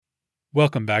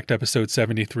Welcome back to episode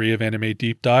 73 of Anime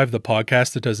Deep Dive, the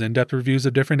podcast that does in-depth reviews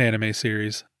of different anime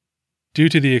series. Due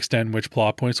to the extent in which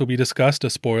plot points will be discussed, a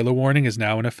spoiler warning is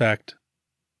now in effect.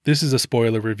 This is a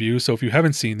spoiler review, so if you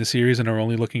haven't seen the series and are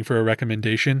only looking for a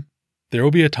recommendation, there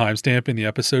will be a timestamp in the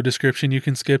episode description you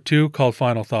can skip to called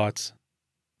Final Thoughts.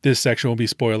 This section will be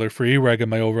spoiler-free, where I give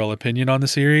my overall opinion on the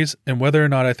series, and whether or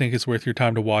not I think it's worth your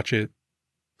time to watch it.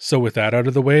 So with that out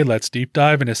of the way, let's deep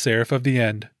dive into Seraph of the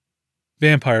End.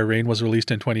 Vampire Reign was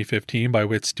released in 2015 by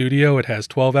Wit Studio. It has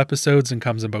 12 episodes and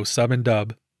comes in both sub and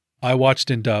dub. I watched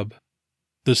in dub.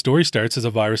 The story starts as a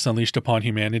virus unleashed upon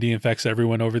humanity infects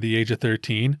everyone over the age of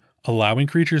 13, allowing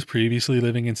creatures previously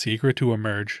living in secret to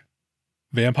emerge.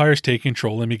 Vampires take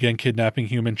control and begin kidnapping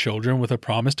human children with a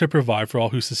promise to provide for all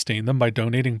who sustain them by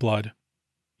donating blood.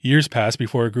 Years pass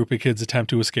before a group of kids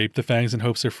attempt to escape the fangs in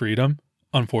hopes of freedom.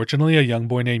 Unfortunately, a young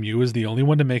boy named Yu is the only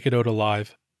one to make it out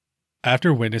alive.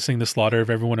 After witnessing the slaughter of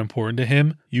everyone important to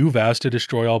him, Yu vows to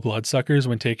destroy all bloodsuckers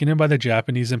when taken in by the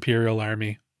Japanese Imperial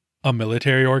Army, a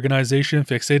military organization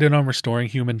fixated on restoring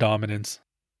human dominance.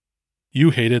 Yu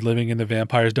hated living in the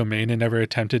vampire's domain and never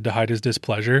attempted to hide his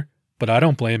displeasure, but I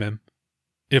don't blame him.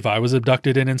 If I was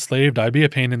abducted and enslaved, I'd be a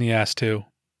pain in the ass too.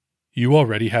 Yu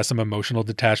already has some emotional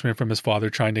detachment from his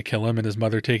father trying to kill him and his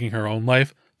mother taking her own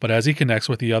life, but as he connects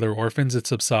with the other orphans, it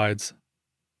subsides,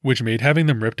 which made having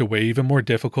them ripped away even more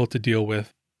difficult to deal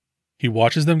with. He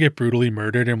watches them get brutally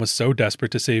murdered and was so desperate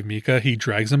to save Mika, he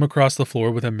drags him across the floor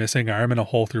with a missing arm and a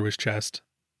hole through his chest.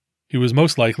 He was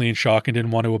most likely in shock and didn't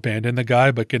want to abandon the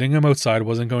guy, but getting him outside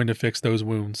wasn't going to fix those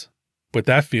wounds. But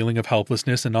that feeling of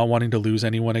helplessness and not wanting to lose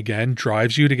anyone again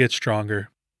drives you to get stronger.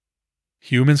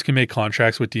 Humans can make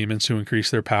contracts with demons to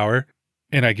increase their power,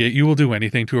 and I get you will do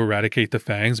anything to eradicate the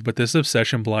fangs, but this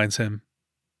obsession blinds him.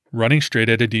 Running straight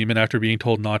at a demon after being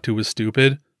told not to was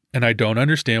stupid, and I don't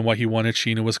understand why he wanted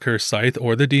Shinawa's cursed scythe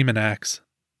or the demon axe.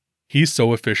 He's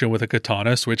so efficient with a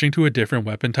katana, switching to a different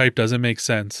weapon type doesn't make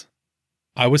sense.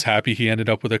 I was happy he ended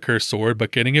up with a cursed sword,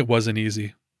 but getting it wasn't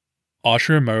easy.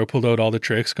 Ashura pulled out all the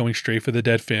tricks, going straight for the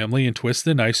dead family and twists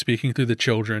the knife, speaking through the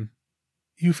children.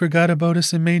 "You forgot about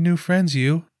us and made new friends,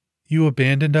 you. You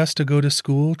abandoned us to go to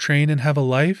school, train, and have a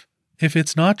life? If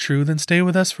it's not true, then stay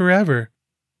with us forever."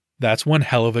 That's one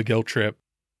hell of a guilt trip.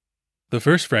 The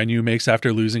first friend Yu makes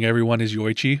after losing everyone is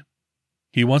Yoichi.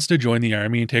 He wants to join the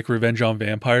army and take revenge on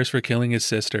vampires for killing his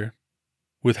sister.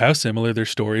 With how similar their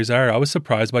stories are, I was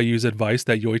surprised by Yu's advice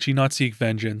that Yoichi not seek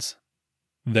vengeance.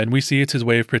 Then we see it's his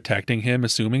way of protecting him,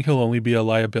 assuming he'll only be a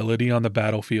liability on the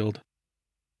battlefield.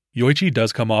 Yoichi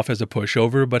does come off as a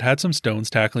pushover, but had some stones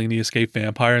tackling the escaped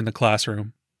vampire in the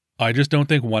classroom. I just don't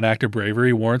think one act of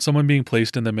bravery warrants someone being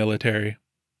placed in the military.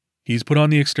 He's put on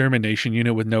the extermination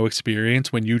unit with no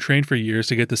experience when you trained for years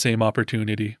to get the same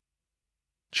opportunity.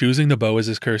 Choosing the bow as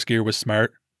his curse gear was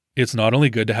smart. It's not only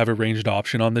good to have a ranged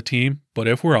option on the team, but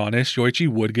if we're honest, Yoichi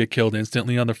would get killed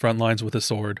instantly on the front lines with a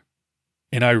sword.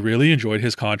 And I really enjoyed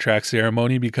his contract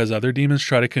ceremony because other demons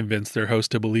try to convince their host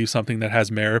to believe something that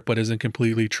has merit but isn't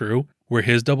completely true, where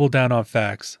his doubled down on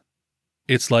facts.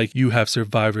 It's like, you have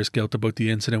survivor's guilt about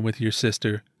the incident with your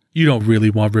sister. You don't really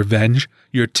want revenge.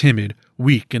 You're timid,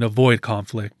 weak, and avoid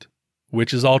conflict.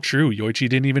 Which is all true. Yoichi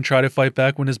didn't even try to fight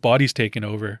back when his body's taken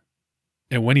over.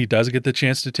 And when he does get the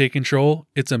chance to take control,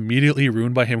 it's immediately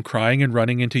ruined by him crying and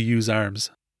running into Yu's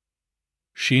arms.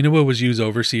 Shinawa was Yu's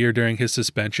overseer during his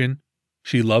suspension.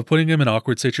 She loved putting him in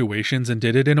awkward situations and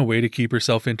did it in a way to keep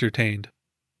herself entertained.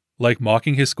 Like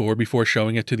mocking his score before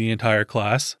showing it to the entire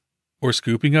class, or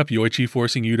scooping up Yoichi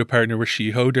forcing Yu to partner with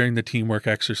Shiho during the teamwork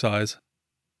exercise.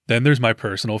 Then there's my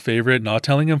personal favorite, not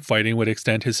telling him fighting would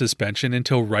extend his suspension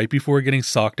until right before getting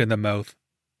socked in the mouth.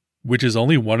 Which is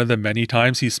only one of the many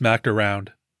times he's smacked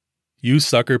around. Yu's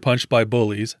sucker punched by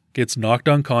bullies, gets knocked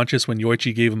unconscious when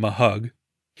Yoichi gave him a hug,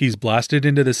 he's blasted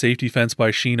into the safety fence by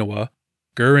Shinawa,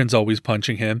 Guren's always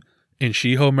punching him, and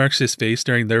Shiho marks his face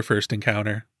during their first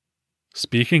encounter.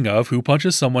 Speaking of, who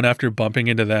punches someone after bumping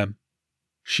into them?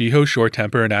 Shiho's short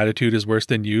temper and attitude is worse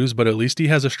than Yu's, but at least he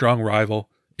has a strong rival.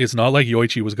 It's not like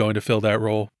Yoichi was going to fill that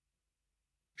role.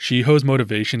 Shiho's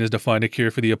motivation is to find a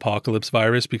cure for the apocalypse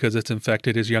virus because it's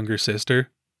infected his younger sister,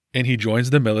 and he joins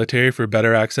the military for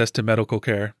better access to medical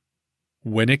care.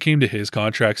 When it came to his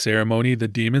contract ceremony, the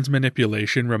demon's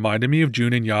manipulation reminded me of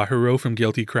Jun and Yahiro from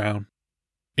Guilty Crown.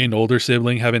 An older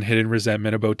sibling having hidden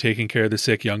resentment about taking care of the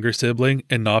sick younger sibling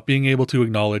and not being able to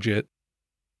acknowledge it.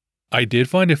 I did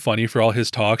find it funny for all his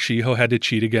talk Shiho had to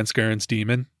cheat against Guren's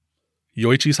demon.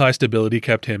 Yoichi's high stability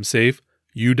kept him safe,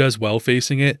 Yu does well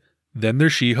facing it, then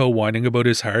there's Shiho whining about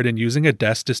his heart and using a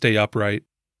desk to stay upright.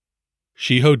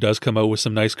 Shiho does come out with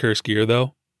some nice curse gear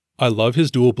though. I love his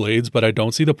dual blades, but I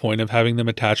don't see the point of having them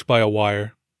attached by a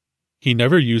wire. He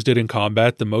never used it in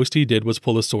combat, the most he did was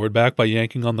pull a sword back by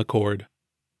yanking on the cord.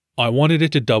 I wanted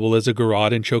it to double as a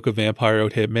garrote and choke a vampire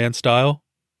out Hitman style,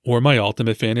 or my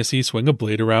ultimate fantasy, swing a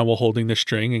blade around while holding the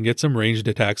string and get some ranged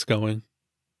attacks going.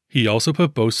 He also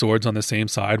put both swords on the same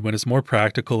side when it's more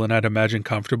practical and I'd imagine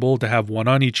comfortable to have one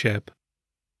on each hip.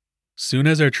 Soon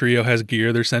as our trio has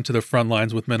gear, they're sent to the front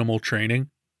lines with minimal training.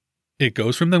 It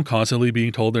goes from them constantly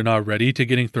being told they're not ready to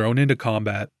getting thrown into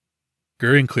combat.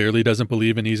 Gurren clearly doesn't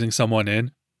believe in easing someone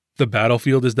in. The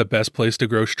battlefield is the best place to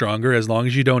grow stronger as long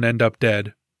as you don't end up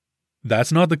dead.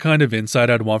 That's not the kind of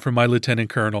insight I'd want from my lieutenant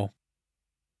colonel.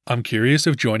 I'm curious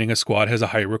if joining a squad has a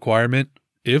height requirement.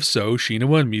 If so,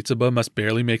 Shinawa and Mitsuba must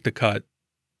barely make the cut.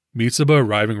 Mitsuba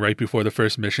arriving right before the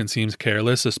first mission seems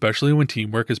careless, especially when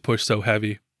teamwork is pushed so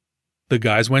heavy. The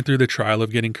guys went through the trial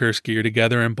of getting cursed gear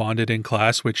together and bonded in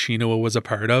class, which Shinawa was a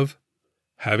part of.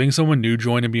 Having someone new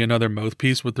join and be another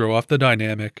mouthpiece would throw off the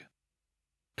dynamic.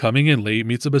 Coming in late,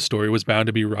 Mitsuba's story was bound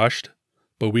to be rushed,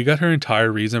 but we got her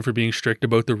entire reason for being strict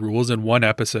about the rules in one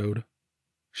episode.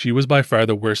 She was by far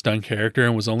the worst done character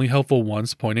and was only helpful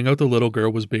once, pointing out the little girl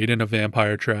was bait in a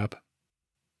vampire trap.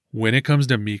 When it comes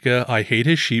to Mika, I hate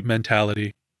his sheep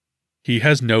mentality. He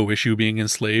has no issue being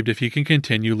enslaved if he can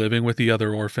continue living with the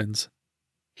other orphans.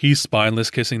 He's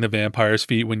spineless kissing the vampire's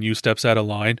feet when Yu steps out of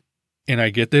line, and I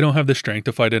get they don't have the strength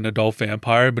to fight an adult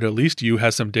vampire, but at least Yu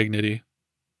has some dignity.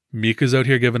 Mika's out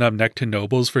here giving up neck to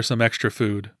nobles for some extra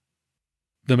food.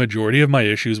 The majority of my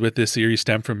issues with this series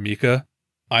stem from Mika.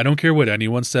 I don't care what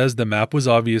anyone says, the map was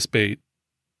obvious bait.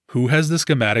 Who has the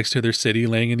schematics to their city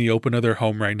laying in the open of their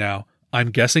home right now?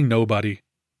 I'm guessing nobody.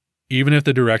 Even if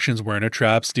the directions weren't a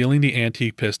trap, stealing the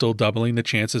antique pistol, doubling the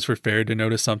chances for Fair to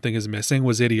notice something is missing,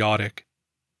 was idiotic.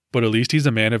 But at least he's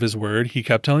a man of his word. He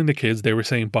kept telling the kids they were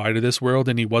saying bye to this world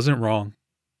and he wasn't wrong.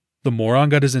 The moron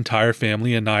got his entire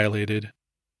family annihilated.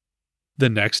 The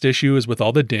next issue is with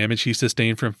all the damage he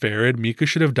sustained from Farid, Mika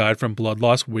should have died from blood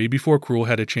loss way before Cruel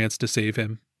had a chance to save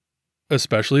him.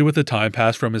 Especially with the time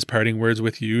passed from his parting words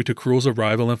with Yu to Cruel's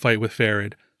arrival and fight with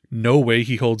Farid. No way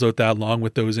he holds out that long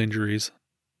with those injuries.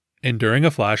 And during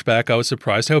a flashback, I was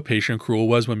surprised how patient Cruel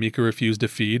was when Mika refused to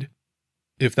feed.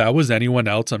 If that was anyone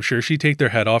else, I'm sure she'd take their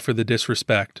head off for the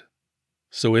disrespect.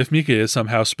 So if Mika is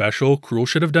somehow special, Cruel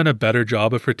should have done a better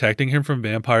job of protecting him from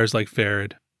vampires like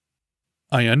Farid.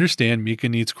 I understand Mika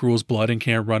needs Cruel's blood and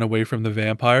can't run away from the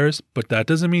vampires, but that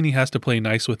doesn't mean he has to play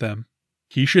nice with them.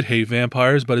 He should hate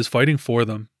vampires, but is fighting for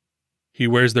them. He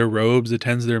wears their robes,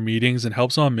 attends their meetings, and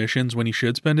helps on missions when he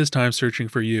should spend his time searching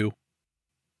for Yu.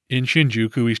 In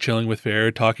Shinjuku, he's chilling with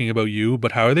Farid, talking about Yu,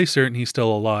 but how are they certain he's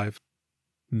still alive?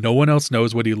 No one else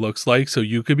knows what he looks like, so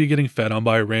Yu could be getting fed on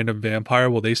by a random vampire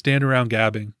while they stand around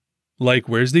gabbing. Like,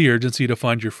 where's the urgency to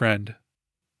find your friend?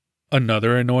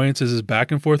 Another annoyance is his back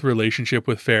and forth relationship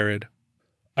with Farid.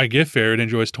 I get Farid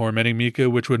enjoys tormenting Mika,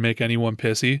 which would make anyone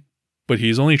pissy, but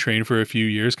he's only trained for a few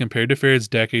years compared to Farid's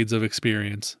decades of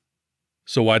experience.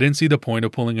 So I didn't see the point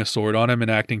of pulling a sword on him and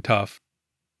acting tough.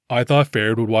 I thought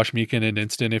Farid would wash Mika in an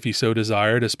instant if he so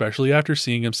desired, especially after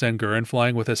seeing him send Gurren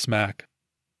flying with a smack.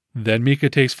 Then Mika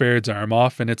takes Farid's arm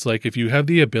off, and it's like if you have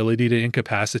the ability to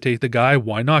incapacitate the guy,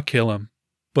 why not kill him?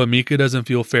 But Mika doesn't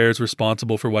feel Farid's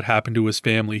responsible for what happened to his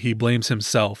family, he blames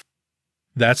himself.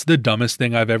 That's the dumbest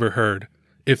thing I've ever heard.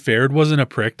 If Farid wasn't a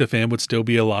prick, the fam would still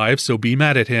be alive, so be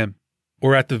mad at him.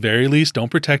 Or at the very least,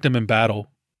 don't protect him in battle.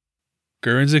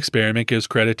 Gurren's experiment gives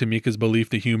credit to Mika's belief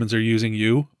the humans are using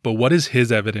Yu, but what is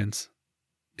his evidence?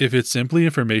 If it's simply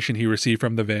information he received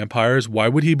from the vampires, why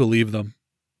would he believe them?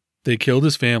 They killed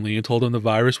his family and told him the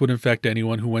virus would infect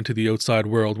anyone who went to the outside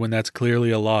world when that's clearly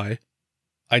a lie.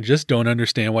 I just don't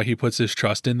understand why he puts his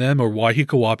trust in them or why he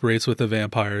cooperates with the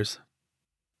vampires.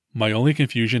 My only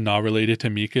confusion not related to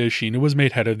Mika is Sheena was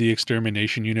made head of the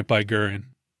extermination unit by Gurren.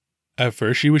 At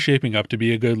first she was shaping up to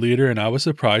be a good leader and I was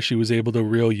surprised she was able to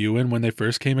reel Yu in when they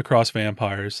first came across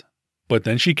vampires. But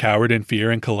then she cowered in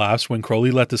fear and collapsed when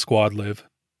Crowley let the squad live.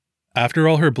 After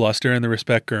all her bluster and the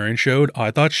respect Gurren showed,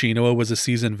 I thought Shinoa was a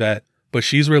seasoned vet, but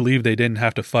she's relieved they didn't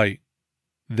have to fight.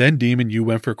 Then Demon Yu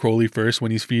went for Crowley first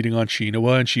when he's feeding on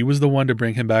Shinoa and she was the one to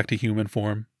bring him back to human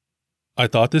form. I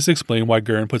thought this explained why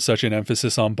Gurren put such an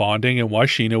emphasis on bonding and why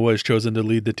Shinoa is chosen to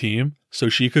lead the team, so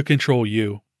she could control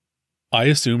Yu. I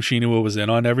assumed Shinoa was in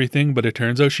on everything, but it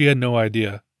turns out she had no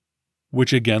idea.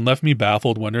 Which again left me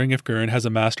baffled, wondering if Gurren has a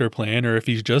master plan or if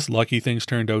he's just lucky things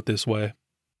turned out this way.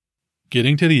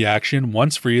 Getting to the action,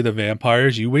 once free of the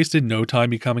vampires, Yu wasted no time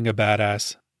becoming a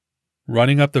badass.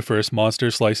 Running up the first monster,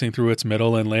 slicing through its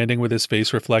middle, and landing with his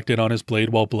face reflected on his blade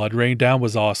while blood rained down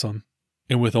was awesome.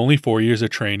 And with only 4 years of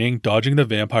training, dodging the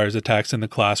vampire's attacks in the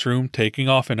classroom, taking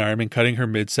off an arm and cutting her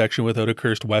midsection without a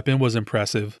cursed weapon was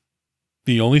impressive.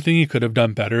 The only thing he could have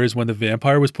done better is when the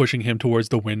vampire was pushing him towards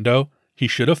the window, he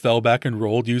should have fell back and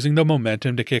rolled using the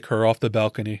momentum to kick her off the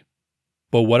balcony.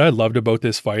 But what I loved about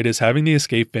this fight is having the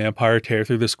escaped vampire tear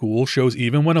through the school shows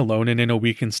even when alone and in a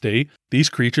weakened state, these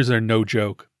creatures are no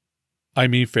joke. I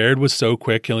mean, Farad was so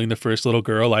quick killing the first little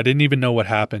girl, I didn't even know what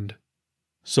happened.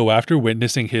 So after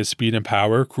witnessing his speed and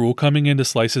power, Cruel coming in to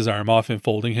slice his arm off and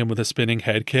folding him with a spinning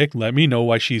head kick let me know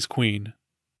why she's queen.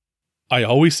 I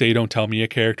always say don't tell me a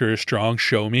character is strong,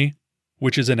 show me,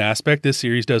 which is an aspect this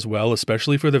series does well,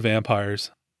 especially for the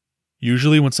vampires.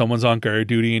 Usually when someone's on guard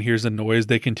duty and hears a noise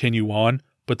they continue on,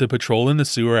 but the patrol in the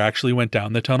sewer actually went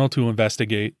down the tunnel to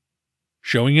investigate.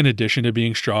 Showing in addition to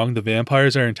being strong, the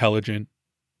vampires are intelligent.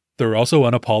 They're also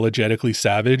unapologetically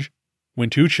savage. When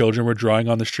 2 children were drawing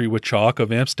on the street with chalk, a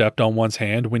vamp stepped on one's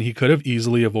hand when he could have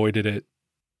easily avoided it.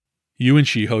 Yu and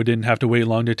Shiho didn't have to wait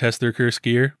long to test their curse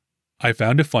gear. I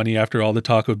found it funny after all the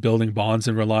talk of building bonds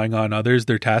and relying on others,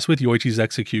 they're tasked with Yoichi's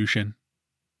execution.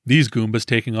 These Goombas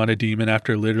taking on a demon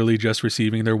after literally just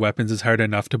receiving their weapons is hard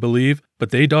enough to believe, but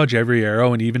they dodge every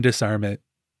arrow and even disarm it.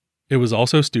 It was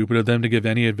also stupid of them to give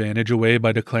any advantage away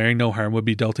by declaring no harm would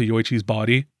be dealt to Yoichi's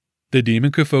body. The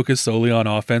demon could focus solely on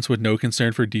offense with no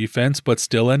concern for defense, but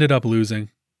still ended up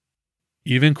losing.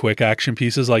 Even quick action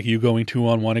pieces like Yu going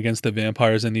 2-on-1 against the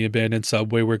vampires in the abandoned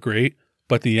subway were great,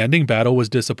 but the ending battle was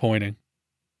disappointing.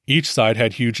 Each side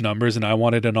had huge numbers and I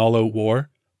wanted an all-out war,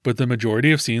 but the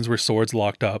majority of scenes were swords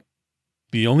locked up.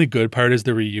 The only good part is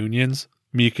the reunions.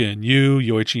 Mika and Yu,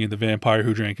 Yoichi and the vampire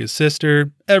who drank his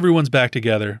sister, everyone's back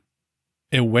together.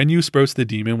 And when Yu sprouts the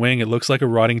demon wing, it looks like a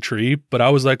rotting tree, but I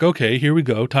was like, okay, here we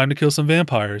go, time to kill some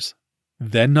vampires.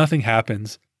 Then nothing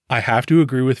happens. I have to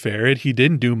agree with Farad, he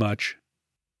didn't do much.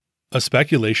 A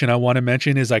speculation I want to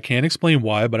mention is I can't explain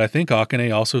why, but I think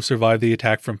Akane also survived the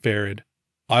attack from Farad.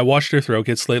 I watched her throat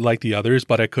get slit like the others,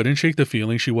 but I couldn't shake the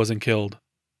feeling she wasn't killed.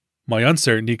 My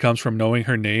uncertainty comes from knowing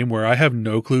her name where I have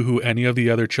no clue who any of the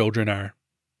other children are.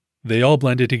 They all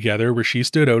blended together where she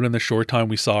stood out in the short time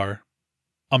we saw her.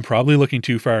 I'm probably looking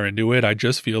too far into it, I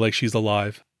just feel like she's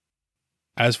alive.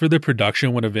 As for the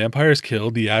production, when a vampire is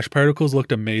killed, the ash particles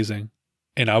looked amazing.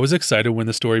 And I was excited when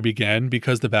the story began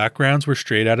because the backgrounds were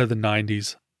straight out of the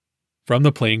 90s. From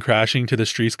the plane crashing to the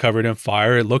streets covered in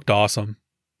fire, it looked awesome.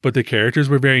 But the characters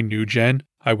were very new gen,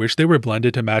 I wish they were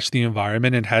blended to match the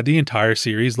environment and had the entire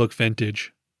series look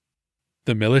vintage.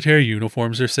 The military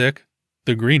uniforms are sick.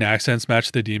 The green accents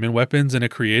match the demon weapons, and a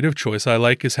creative choice I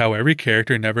like is how every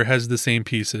character never has the same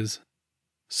pieces.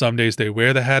 Some days they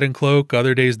wear the hat and cloak,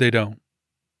 other days they don't.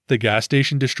 The gas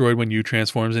station destroyed when Yu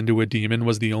transforms into a demon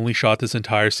was the only shot this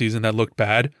entire season that looked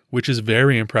bad, which is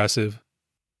very impressive.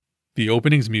 The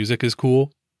opening's music is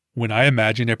cool. When I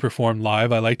imagine it performed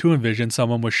live, I like to envision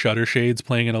someone with shutter shades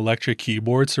playing an electric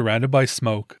keyboard surrounded by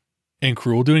smoke, and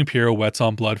Cruel doing pirouettes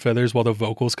on blood feathers while the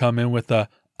vocals come in with the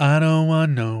 "I don't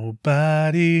want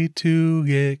nobody to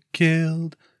get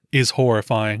killed" is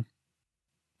horrifying.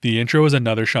 The intro is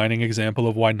another shining example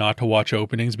of why not to watch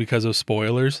openings because of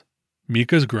spoilers.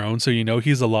 Mika's grown, so you know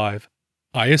he's alive.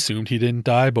 I assumed he didn't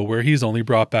die, but where he's only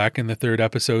brought back in the 3rd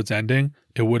episode's ending,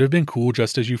 it would have been cool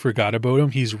just as you forgot about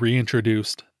him, he's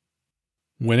reintroduced.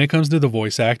 When it comes to the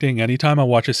voice acting, anytime I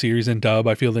watch a series in dub,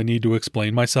 I feel the need to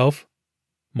explain myself.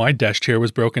 My desk chair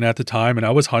was broken at the time and I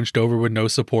was hunched over with no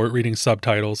support reading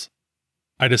subtitles.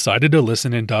 I decided to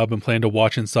listen in dub and plan to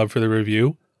watch in sub for the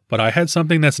review, but I had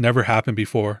something that's never happened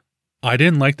before. I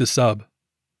didn't like the sub.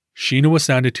 Shinawa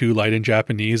sounded too light in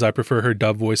Japanese, I prefer her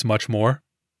dub voice much more,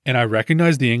 and I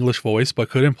recognized the English voice but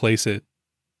couldn't place it.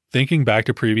 Thinking back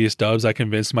to previous dubs, I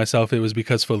convinced myself it was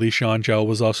because Felicia Angel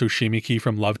was also Shimiki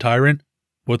from Love Tyrant,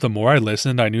 but the more I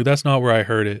listened, I knew that's not where I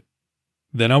heard it.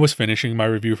 Then I was finishing my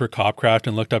review for Copcraft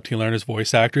and looked up Tilerna's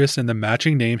voice actress, and the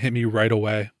matching name hit me right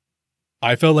away.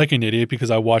 I felt like an idiot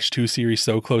because I watched 2 series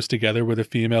so close together where the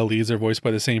female leads are voiced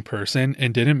by the same person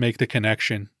and didn't make the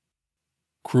connection.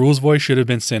 Cruel's voice should have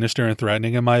been sinister and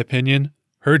threatening in my opinion.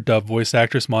 Her dub voice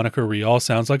actress Monica Rial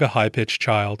sounds like a high-pitched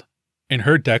child. And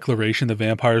her declaration the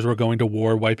vampires were going to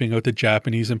war wiping out the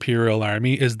Japanese Imperial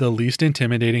Army is the least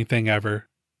intimidating thing ever.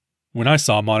 When I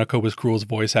saw Monica was Cruel's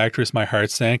voice actress, my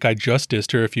heart sank. I just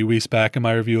dissed her a few weeks back in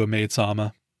my review of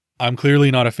Maid-sama. I'm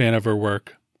clearly not a fan of her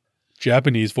work.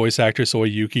 Japanese voice actress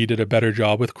Oyuki did a better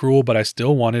job with Cruel, but I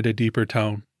still wanted a deeper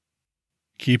tone.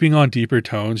 Keeping on deeper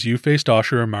tones, you faced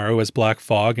Ashura as Black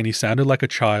Fog and he sounded like a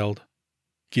child.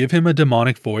 Give him a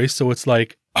demonic voice so it's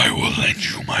like, "I will lend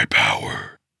you my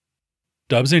power."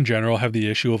 Dubs in general have the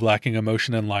issue of lacking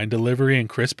emotion and line delivery, and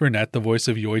Chris Burnett, the voice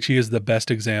of Yoichi, is the best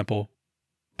example.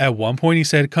 At one point he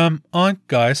said, "Come on,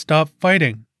 guys, stop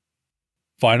fighting."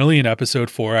 Finally, in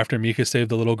episode 4, after Mika saved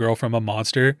the little girl from a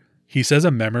monster, he says a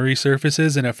memory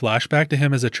surfaces and it flashed back to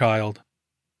him as a child.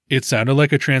 It sounded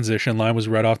like a transition line was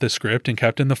read off the script and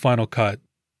kept in the final cut.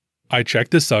 I checked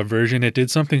the subversion, it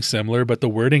did something similar, but the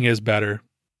wording is better.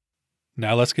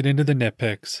 Now let's get into the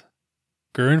nitpicks.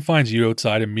 Gurren finds Yu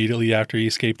outside immediately after he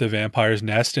escaped the vampire's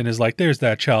nest and is like, "There's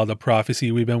that child of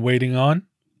prophecy we've been waiting on."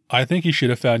 I think he should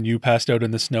have found Yu passed out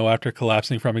in the snow after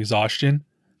collapsing from exhaustion.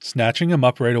 Snatching him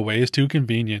up right away is too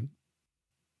convenient.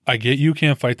 I get Yu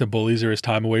can't fight the bullies or his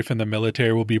time away from the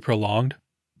military will be prolonged,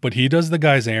 but he does the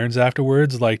guy's errands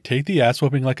afterwards, like take the ass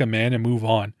whooping like a man and move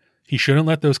on. He shouldn't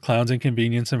let those clowns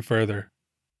inconvenience him further.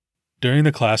 During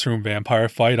the classroom vampire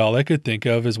fight, all I could think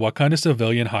of is what kind of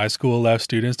civilian high school allows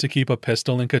students to keep a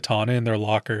pistol and katana in their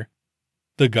locker.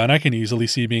 The gun I can easily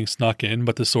see being snuck in,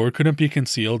 but the sword couldn't be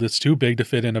concealed, it's too big to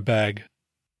fit in a bag.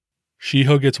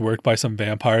 Shiho gets worked by some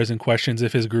vampires and questions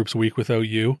if his group's weak without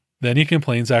Yu, then he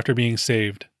complains after being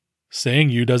saved, saying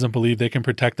Yu doesn't believe they can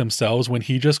protect themselves when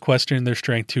he just questioned their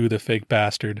strength too, the fake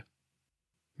bastard.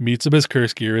 Mitsuba's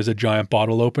cursed gear is a giant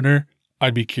bottle opener.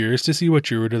 I'd be curious to see what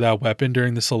drew her to that weapon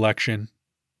during the selection.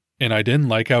 And I didn't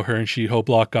like how her and Shiho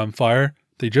block gunfire,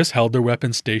 they just held their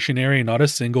weapons stationary and not a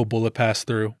single bullet passed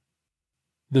through.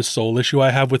 The sole issue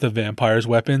I have with the vampire's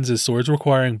weapons is swords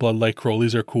requiring blood like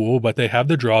Crowley's are cool, but they have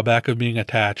the drawback of being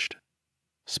attached.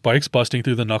 Spikes busting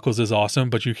through the knuckles is awesome,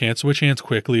 but you can't switch hands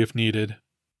quickly if needed.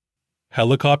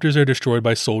 Helicopters are destroyed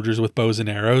by soldiers with bows and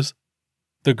arrows.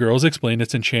 The girls explain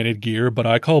it's enchanted gear, but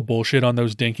I call bullshit on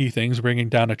those dinky things bringing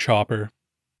down a chopper.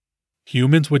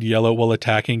 Humans would yell out while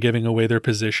attacking, giving away their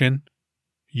position.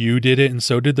 Yu did it, and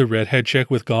so did the redhead chick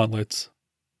with gauntlets.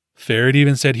 Ferret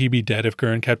even said he'd be dead if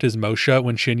Gurren kept his mouth shut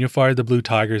when Shinya fired the blue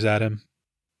tigers at him.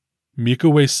 Mika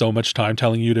wastes so much time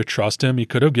telling you to trust him, he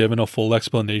could have given a full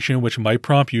explanation which might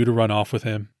prompt you to run off with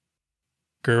him.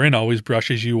 Gurren always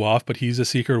brushes you off, but he's a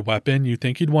secret weapon, you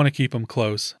think you'd want to keep him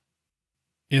close.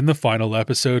 In the final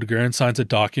episode, Gurren signs a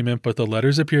document, but the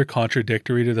letters appear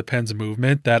contradictory to the pen's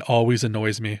movement. That always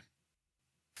annoys me.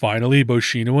 Finally, both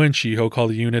Shinua and Shiho call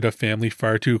the unit a family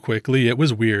far too quickly. It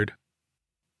was weird.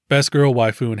 Best girl,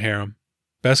 waifu, and harem.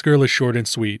 Best girl is short and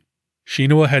sweet.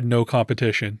 Shinua had no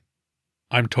competition.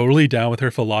 I'm totally down with her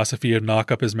philosophy of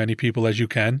knock up as many people as you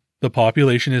can. The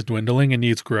population is dwindling and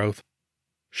needs growth.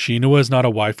 Shinua is not a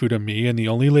waifu to me, and the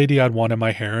only lady I'd want in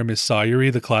my harem is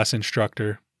Sayuri, the class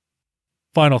instructor.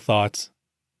 Final thoughts.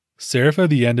 Seraph of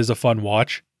the End is a fun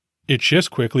watch. It shifts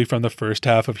quickly from the first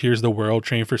half of here's the world,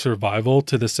 train for survival,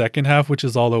 to the second half which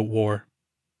is all out war.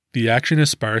 The action is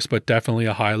sparse but definitely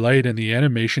a highlight, and the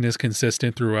animation is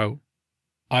consistent throughout.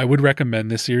 I would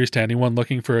recommend this series to anyone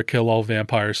looking for a kill-all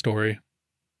vampire story.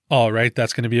 Alright,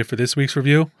 that's going to be it for this week's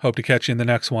review. Hope to catch you in the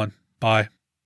next one. Bye.